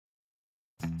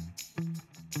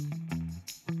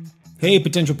Hey,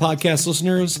 potential podcast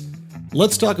listeners.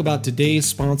 Let's talk about today's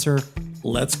sponsor,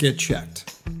 Let's Get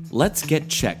Checked. Let's Get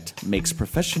Checked makes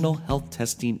professional health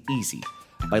testing easy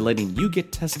by letting you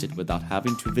get tested without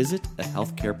having to visit a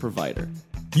healthcare provider.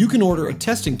 You can order a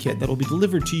testing kit that will be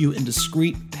delivered to you in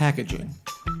discreet packaging.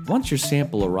 Once your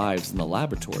sample arrives in the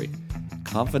laboratory,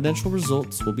 confidential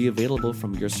results will be available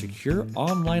from your secure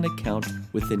online account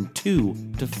within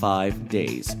 2 to 5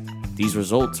 days. These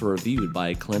results are reviewed by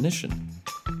a clinician,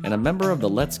 and a member of the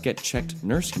Let's Get Checked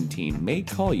nursing team may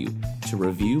call you to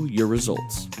review your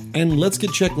results. And Let's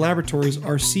Get Checked laboratories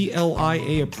are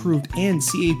CLIA approved and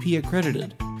CAP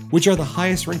accredited, which are the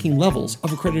highest ranking levels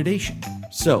of accreditation.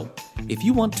 So, if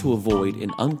you want to avoid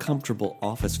an uncomfortable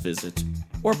office visit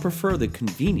or prefer the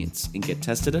convenience and get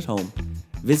tested at home,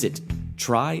 visit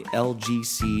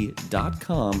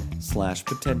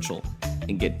trylgc.com/potential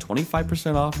and get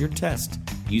 25% off your test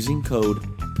using code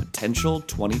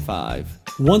POTENTIAL25.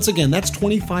 Once again, that's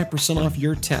 25% off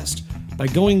your test by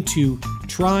going to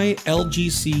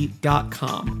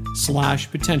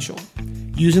trylgc.com/potential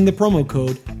using the promo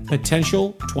code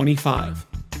POTENTIAL25.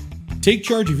 Take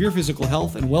charge of your physical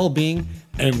health and well-being,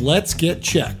 and let's get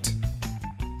checked.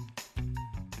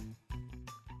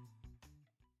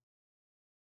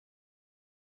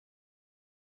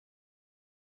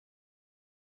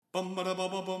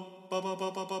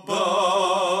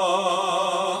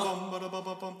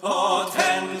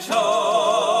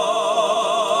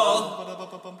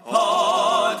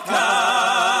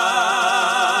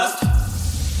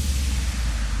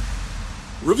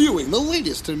 Reviewing the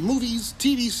latest in movies,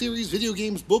 TV series, video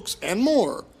games, books, and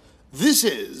more. This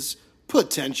is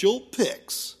Potential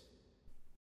Picks.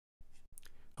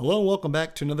 Hello and welcome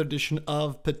back to another edition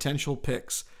of Potential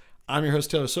Picks. I'm your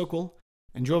host, Taylor Sokol,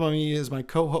 and joined by me is my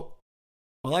co-host.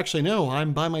 Well, actually, no,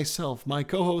 I'm by myself. My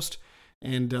co-host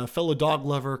and fellow dog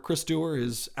lover, Chris Dewar,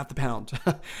 is at the pound.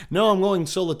 No, I'm going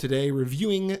solo today,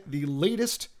 reviewing the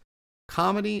latest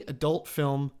comedy adult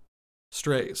film,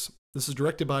 Strays. This is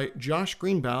directed by Josh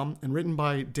Greenbaum and written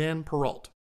by Dan Perrault.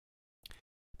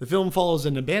 The film follows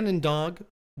an abandoned dog,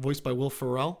 voiced by Will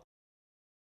Ferrell,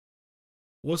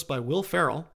 who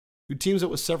teams up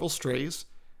with several strays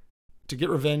to get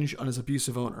revenge on his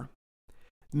abusive owner.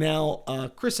 Now,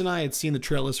 Chris and I had seen the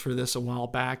trailers for this a while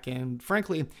back, and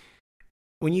frankly,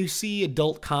 when you see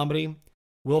adult comedy,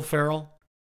 Will Ferrell,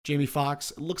 Jamie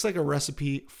Foxx, it looks like a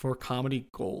recipe for comedy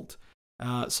gold.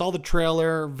 Saw the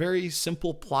trailer, very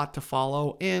simple plot to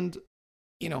follow, and,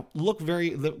 look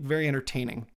very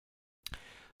entertaining.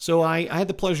 So I had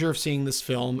the pleasure of seeing this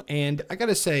film, and I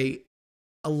gotta say,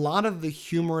 a lot of the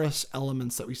humorous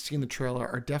elements that we see in the trailer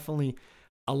are definitely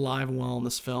alive and well in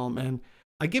this film, and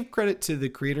I give credit to the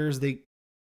creators. They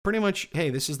pretty much, hey,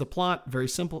 this is the plot, very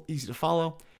simple, easy to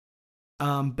follow.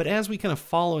 But as we kind of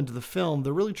follow into the film,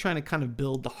 they're really trying to kind of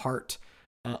build the heart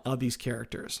of these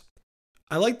characters.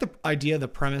 I like the idea, the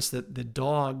premise that the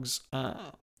dogs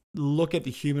look at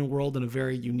the human world in a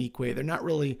very unique way. They're not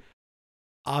really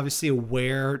obviously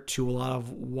aware to a lot of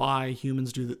why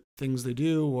humans do the things they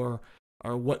do or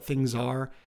what things are.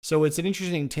 So it's an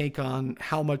interesting take on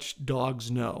how much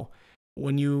dogs know.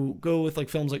 When you go with like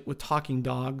films like with talking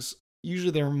dogs,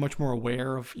 usually they're much more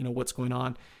aware of what's going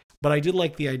on. But I did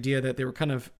like the idea that they were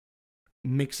kind of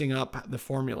mixing up the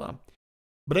formula.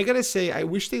 But I gotta say, I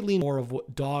wish they leaned more of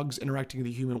what dogs interacting in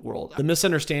the human world. The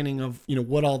misunderstanding of,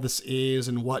 what all this is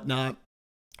and whatnot.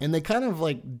 And they kind of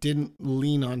like didn't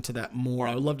lean onto that more.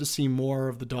 I would love to see more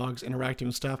of the dogs interacting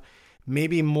with stuff.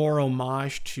 Maybe more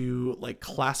homage to like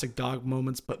classic dog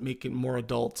moments, but make it more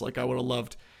adults. Like I would have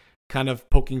loved kind of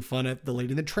poking fun at the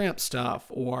Lady and the Tramp stuff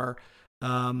or,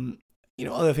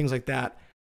 other things like that.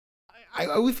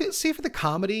 I would say for the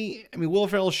comedy, I mean, Will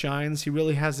Ferrell shines. He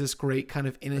really has this great kind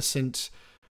of innocent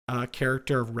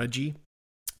character of Reggie.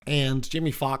 And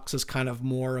Jamie Foxx is kind of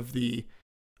more of the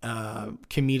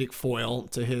comedic foil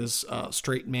to his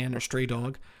straight man or stray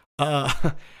dog.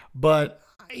 But,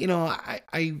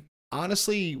 I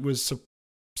honestly was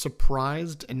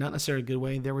surprised, and not necessarily a good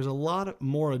way. There was a lot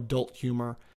more adult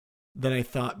humor than I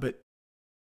thought, but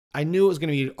I knew it was going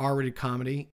to be an R-rated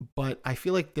comedy, but I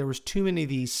feel like there was too many of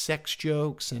these sex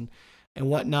jokes and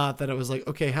whatnot that I was like,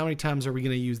 okay, how many times are we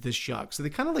going to use this joke? So they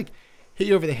kind of like hit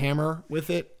you over the hammer with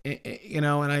it, and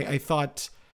I thought,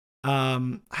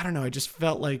 I don't know, I just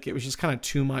felt like it was just kind of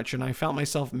too much, and I felt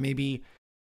myself maybe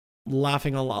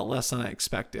laughing a lot less than I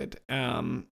expected,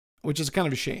 which is kind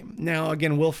of a shame. Now,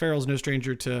 again, Will Ferrell's no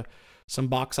stranger to some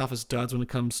box office duds when it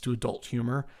comes to adult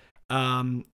humor.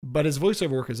 But his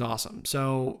voiceover work is awesome.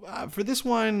 So for this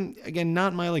one, again,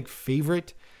 not my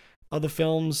favorite of the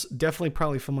films. Definitely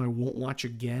probably a film I won't watch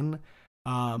again.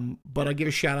 But I give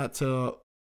a shout out to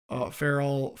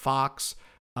Farrell Fox.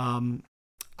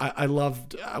 I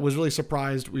was really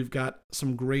surprised. We've got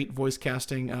some great voice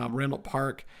casting. Randall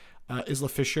Park, Isla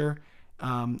Fisher,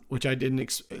 which I didn't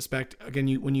expect.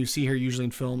 Again, when you see her usually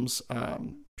in films,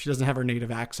 she doesn't have her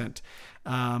native accent.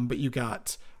 But you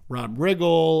got Rob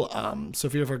Riggle,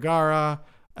 Sofia Vergara,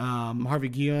 Harvey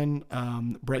Guillen,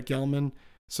 Brett Gelman.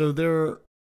 So they're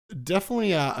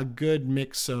definitely a good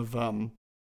mix of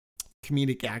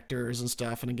comedic actors and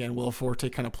stuff. And again, Will Forte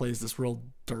kind of plays this real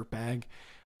dirtbag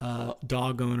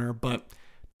dog owner, but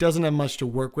doesn't have much to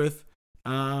work with.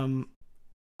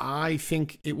 I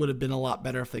think it would have been a lot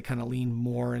better if they kind of leaned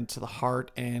more into the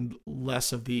heart and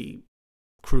less of the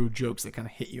crude jokes that kind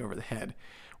of hit you over the head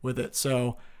with it.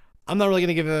 So I'm not really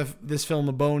going to give this film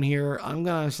a bone here. I'm going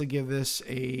to honestly give this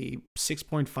a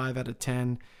 6.5 out of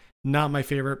 10. Not my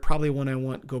favorite, probably one I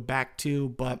want to go back to,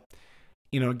 but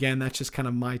again, that's just kind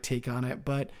of my take on it.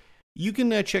 But you can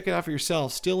check it out for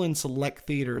yourself. Still in select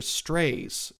theaters,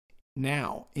 Strays,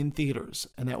 now in theaters.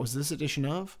 And that was this edition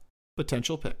of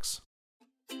Potential Picks.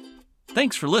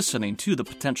 Thanks for listening to The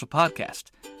Potential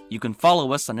Podcast. You can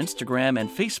follow us on Instagram and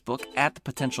Facebook at The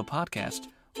Potential Podcast,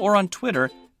 or on Twitter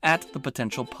at The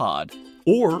Potential Pod.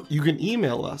 Or you can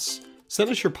email us. Send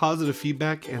us your positive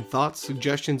feedback and thoughts,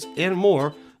 suggestions, and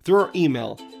more through our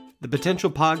email,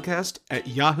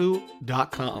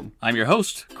 thepotentialpodcast@yahoo.com. I'm your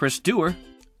host, Chris Dewar.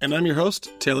 And I'm your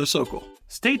host, Taylor Sokol.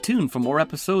 Stay tuned for more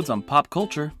episodes on pop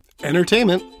culture,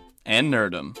 entertainment, and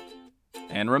nerdom.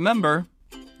 And remember,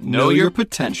 know your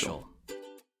potential.